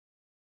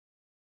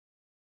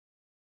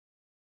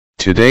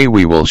Today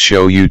we will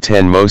show you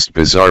 10 most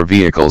bizarre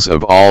vehicles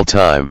of all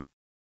time.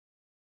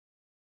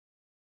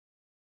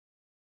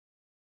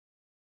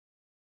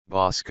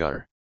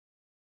 Bhaskar.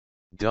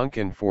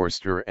 Duncan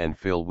Forster and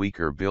Phil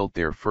Weaker built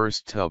their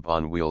first tub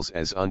on wheels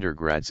as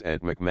undergrads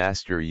at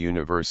McMaster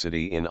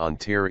University in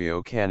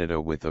Ontario, Canada.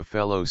 With a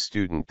fellow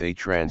student, they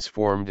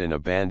transformed an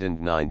abandoned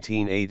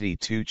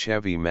 1982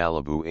 Chevy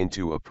Malibu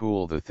into a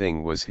pool. The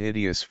thing was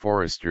hideous.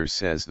 Forrester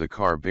says the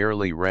car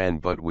barely ran,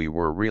 but we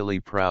were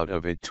really proud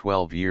of it.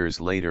 12 years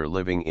later,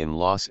 living in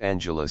Los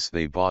Angeles,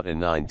 they bought a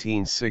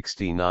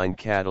 1969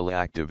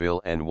 Cadillac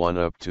DeVille and won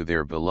up to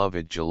their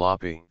beloved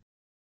jalopy.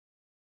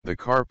 The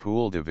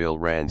carpool DeVille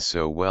ran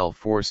so well,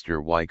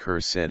 Forster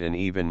Weaker set an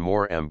even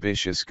more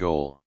ambitious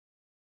goal.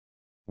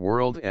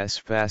 World's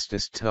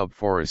fastest tub.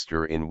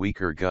 Forrester and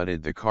Weaker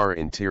gutted the car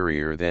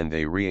interior, then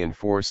they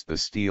reinforced the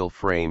steel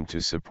frame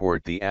to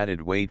support the added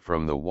weight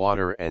from the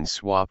water and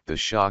swapped the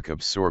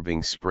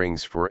shock-absorbing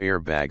springs for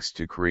airbags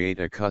to create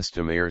a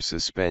custom air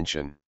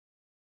suspension.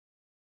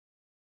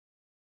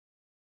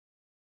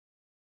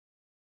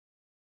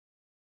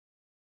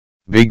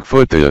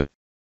 BigFoot, the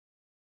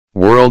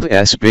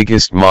world's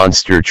biggest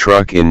monster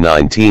truck. In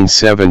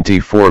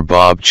 1974,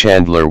 Bob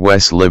Chandler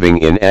was living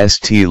in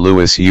St.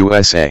 Louis,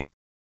 USA.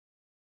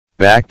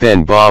 Back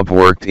then Bob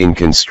worked in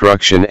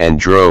construction and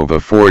drove a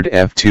Ford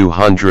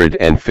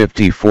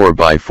F-250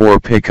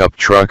 4x4 pickup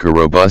truck, a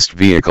robust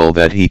vehicle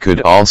that he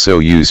could also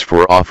use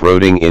for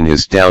off-roading in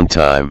his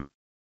downtime.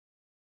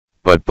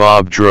 But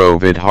Bob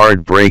drove it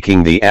hard,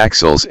 breaking the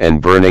axles and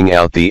burning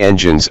out the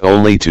engines,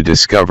 only to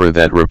discover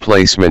that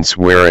replacements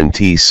weren't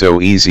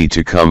so easy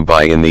to come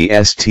by in the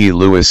St.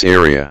 Louis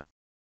area.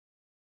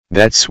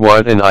 That's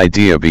what an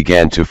idea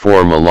began to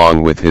form.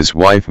 Along with his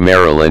wife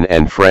Marilyn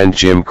and friend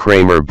Jim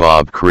Kramer,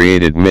 Bob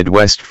created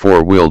Midwest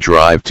 4-wheel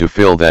drive to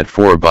fill that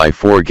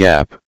 4x4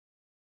 gap.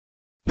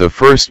 The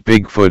first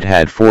BigFoot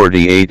had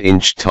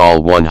 48-inch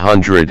tall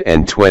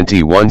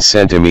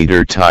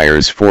 121-centimeter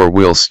tires,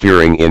 4-wheel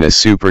steering in a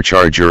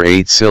supercharger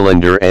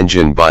 8-cylinder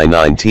engine. By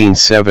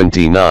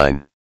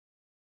 1979,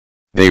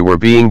 they were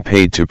being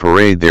paid to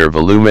parade their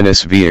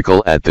voluminous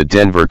vehicle at the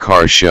Denver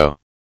Car Show.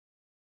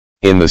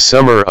 In the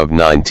summer of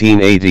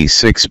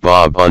 1986,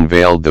 Bob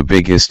unveiled the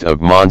biggest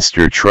of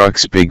monster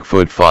trucks.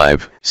 BigFoot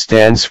 5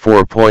 stands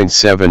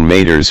 4.7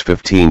 meters,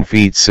 15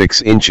 feet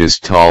 6 inches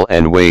tall,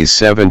 and weighs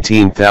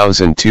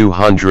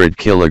 17,200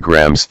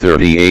 kilograms,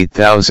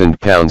 38,000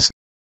 pounds.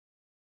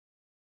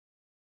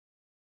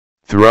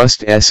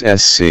 Thrust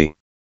SSC.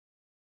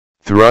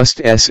 Thrust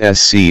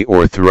SSC,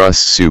 or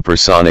Thrust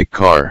Supersonic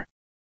Car,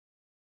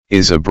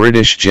 is a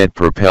British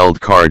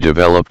jet-propelled car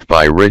developed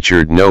by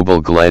Richard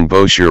Noble, Glenn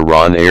Bosher,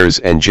 Ron Ayres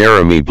and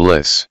Jeremy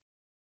Bliss.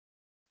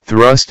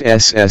 Thrust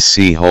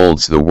SSC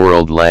holds the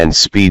world land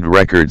speed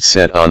record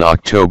set on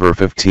October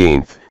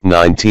 15,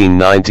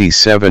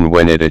 1997,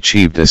 when it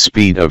achieved a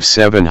speed of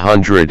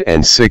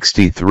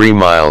 763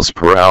 miles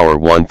per hour,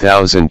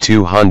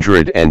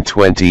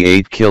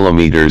 1,228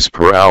 kilometers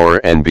per hour,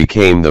 and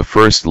became the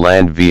first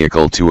land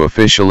vehicle to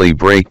officially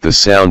break the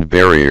sound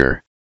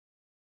barrier.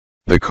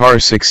 The car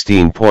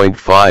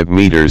 16.5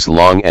 meters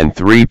long and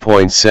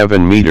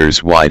 3.7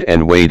 meters wide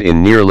and weighed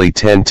in nearly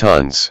 10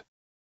 tons.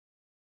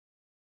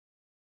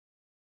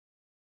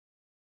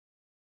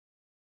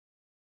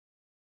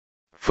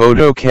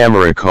 Photo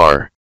camera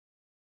car.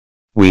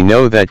 We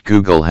know that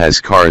Google has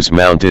cars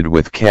mounted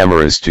with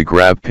cameras to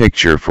grab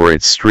picture for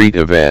its street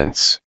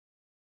events.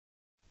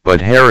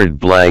 But Herod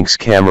Blank's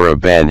camera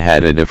ban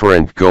had a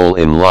different goal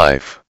in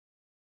life.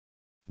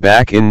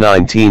 Back in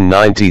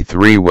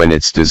 1993, when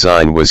its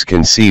design was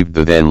conceived,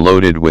 the then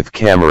loaded with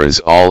cameras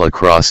all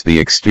across the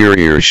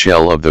exterior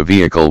shell of the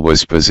vehicle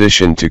was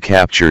positioned to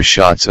capture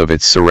shots of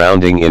its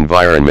surrounding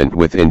environment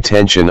with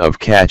intention of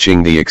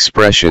catching the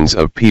expressions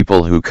of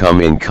people who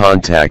come in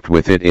contact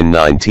with it. In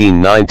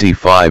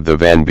 1995, the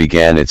van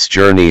began its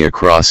journey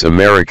across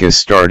America,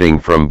 starting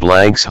from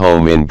Blank's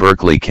home in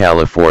Berkeley,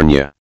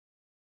 California.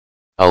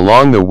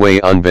 Along the way,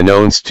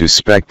 unbeknownst to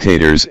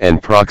spectators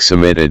and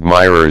proximate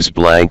admirers,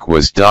 Blank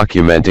was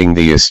documenting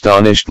the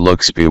astonished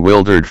looks,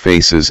 bewildered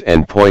faces,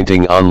 and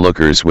pointing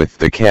onlookers with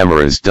the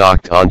cameras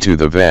docked onto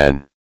the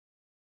van.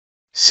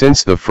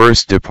 Since the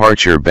first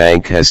departure,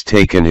 Blank has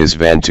taken his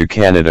van to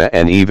Canada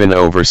and even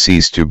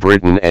overseas to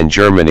Britain and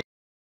Germany.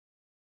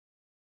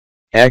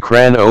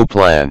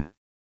 Ekranoplan.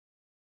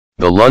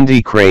 The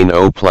Lundy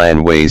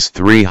Ekranoplan weighs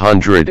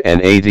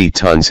 380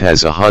 tons,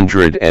 has a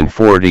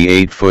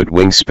 148-foot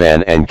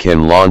wingspan, and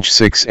can launch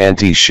 6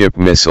 anti-ship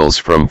missiles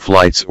from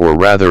flights, or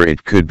rather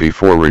it could,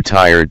 before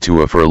retired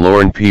to a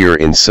forlorn pier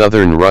in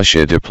southern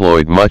Russia,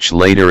 deployed much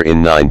later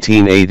in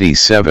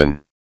 1987.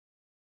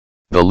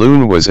 The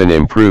Loon was an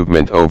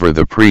improvement over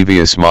the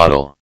previous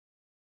model.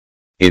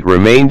 It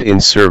remained in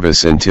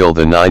service until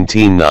the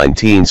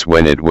 1990s,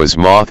 when it was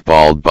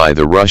mothballed by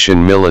the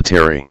Russian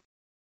military.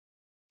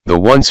 The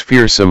once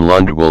fearsome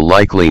Lund will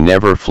likely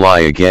never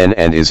fly again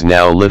and is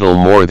now little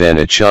more than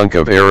a chunk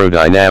of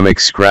aerodynamic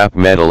scrap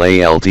metal,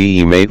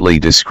 ultimately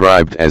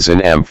described as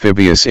an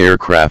amphibious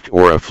aircraft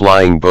or a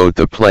flying boat.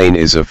 The plane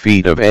is a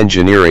feat of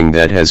engineering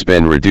that has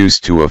been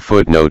reduced to a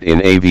footnote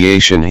in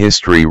aviation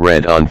history.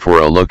 Read on for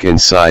a look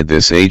inside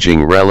this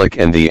aging relic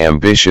and the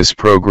ambitious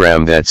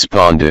program that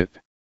spawned it.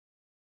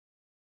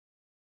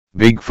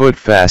 BigFoot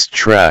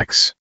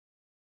Fastrax.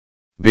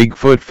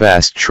 BigFoot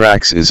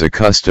Fastrax is a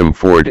custom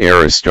Ford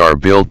Aerostar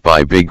built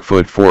by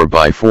BigFoot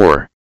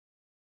 4x4.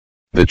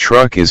 The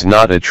truck is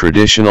not a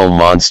traditional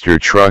monster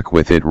truck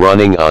with it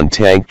running on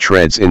tank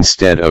treads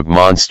instead of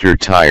monster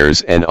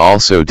tires, and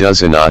also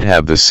does not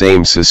have the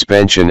same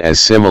suspension as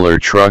similar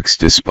trucks.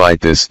 Despite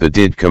this, the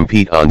did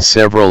compete on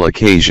several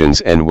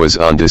occasions and was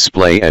on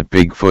display at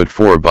BigFoot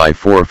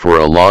 4x4 for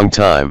a long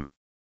time.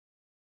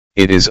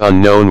 It is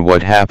unknown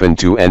what happened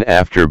to and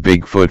after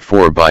BigFoot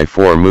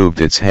 4x4 moved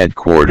its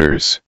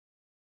headquarters.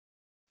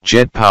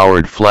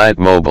 Jet-powered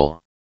Flatmobile.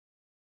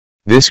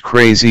 This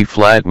crazy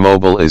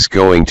Flatmobile is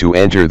going to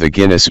enter the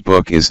Guinness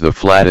Book as the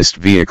flattest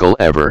vehicle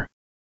ever.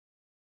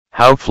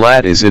 How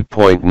flat is it?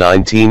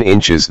 0.19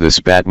 inches. This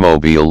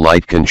Batmobile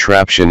light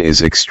contraption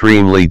is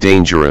extremely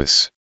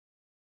dangerous.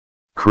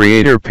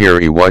 Creator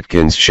Perry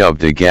Watkins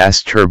shoved a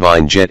gas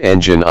turbine jet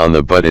engine on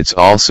the butt. It's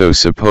also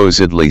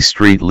supposedly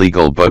street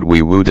legal, but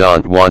we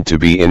wouldn't want to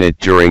be in it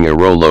during a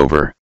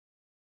rollover.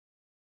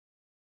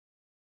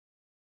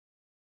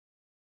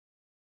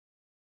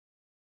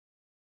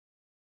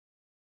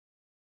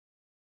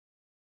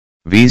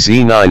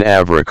 VZ9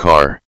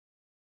 Avrocar.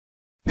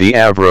 The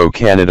Avro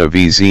Canada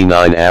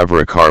VZ9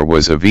 Avrocar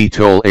was a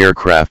VTOL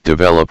aircraft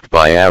developed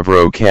by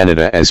Avro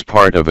Canada as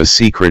part of a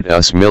secret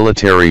US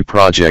military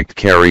project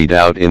carried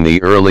out in the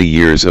early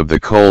years of the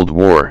Cold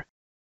War.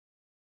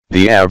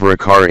 The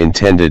Avrocar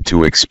intended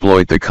to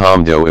exploit the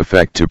Commando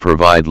effect to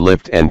provide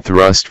lift and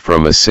thrust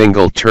from a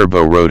single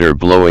turbo rotor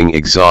blowing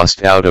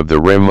exhaust out of the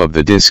rim of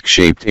the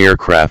disc-shaped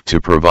aircraft to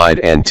provide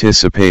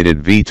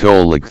anticipated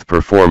VTOL-like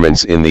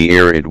performance in the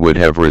air. It would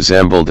have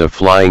resembled a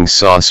flying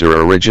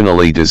saucer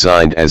originally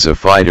designed as a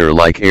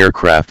fighter-like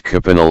aircraft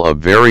capable of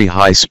very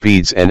high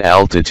speeds and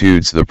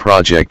altitudes. The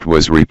project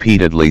was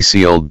repeatedly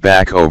sealed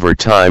back over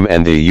time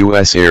and the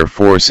U.S. Air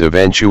Force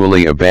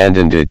eventually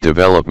abandoned it.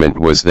 Development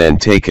was then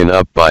taken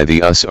up by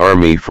the US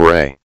Army for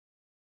a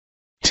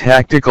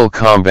tactical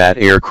combat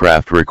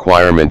aircraft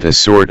requirement, a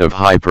sort of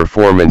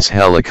high-performance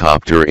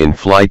helicopter. In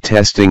flight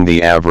testing,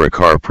 the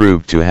Avrocar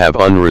proved to have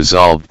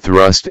unresolved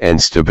thrust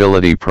and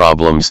stability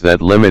problems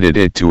that limited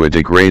it to a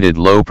degraded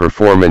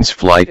low-performance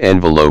flight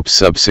envelope.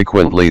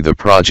 Subsequently, the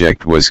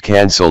project was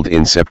cancelled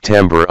in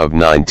September of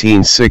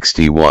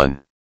 1961.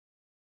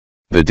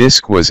 The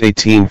disc was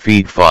 18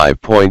 feet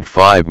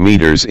 5.5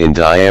 meters in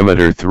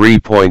diameter,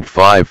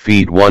 3.5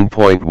 feet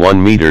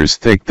 1.1 meters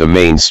thick. The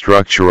main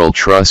structural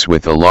truss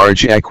with a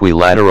large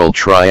equilateral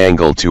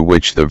triangle to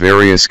which the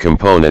various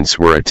components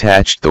were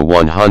attached. The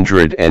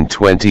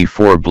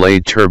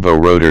 124-blade turbo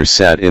rotor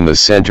sat in the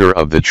center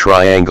of the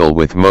triangle,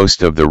 with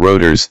most of the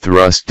rotor's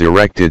thrust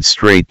directed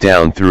straight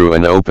down through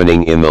an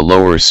opening in the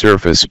lower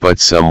surface, but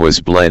some was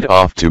bled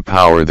off to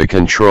power the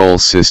control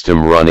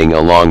system running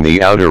along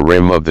the outer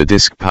rim of the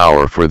disc.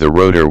 Power for the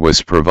rotor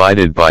was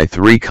provided by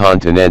 3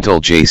 Continental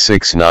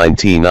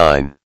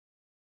J699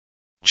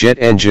 jet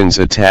engines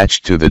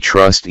attached to the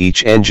truss.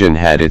 Each engine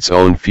had its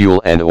own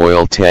fuel and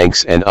oil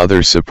tanks and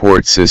other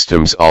support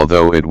systems.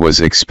 Although it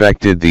was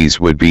expected these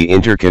would be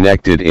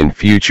interconnected in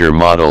future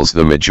models,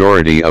 the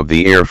majority of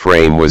the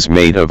airframe was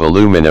made of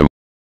aluminum.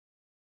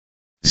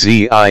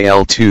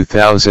 ZIL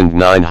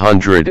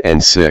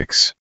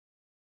 2906.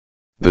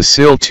 The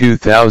SIL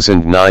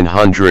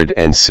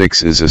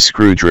 2906 is a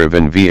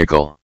screw-driven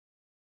vehicle.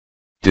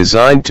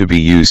 Designed to be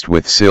used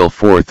with SIL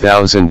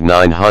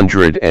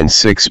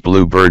 4906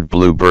 Bluebird.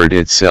 Bluebird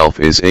itself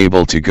is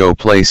able to go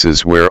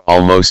places where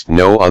almost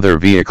no other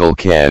vehicle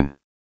can.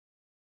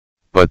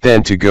 But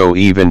then to go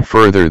even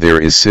further,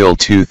 there is SIL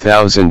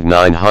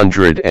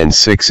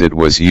 2906. It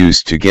was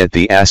used to get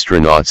the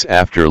astronauts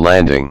after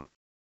landing.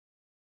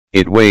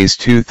 It weighs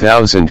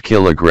 2,000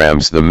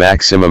 kilograms. The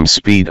maximum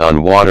speed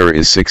on water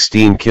is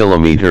 16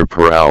 km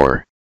per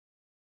hour.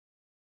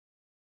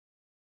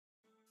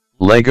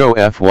 Lego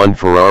F1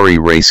 Ferrari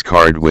race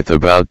car with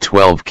about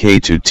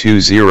 12K to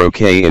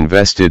 20K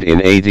invested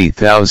in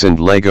 80,000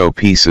 Lego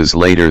pieces.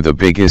 Later, the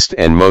biggest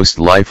and most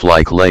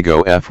lifelike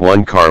Lego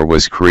F1 car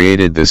was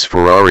created. This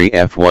Ferrari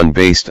F1,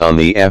 based on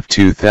the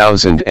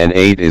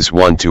F2008, is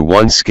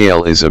 1:1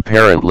 scale, is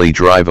apparently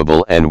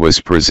drivable, and was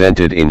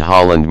presented in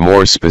Holland,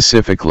 more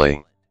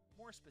specifically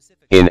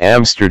in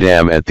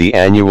Amsterdam at the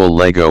annual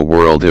Lego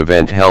World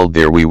event held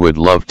there. We would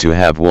love to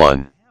have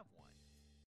one.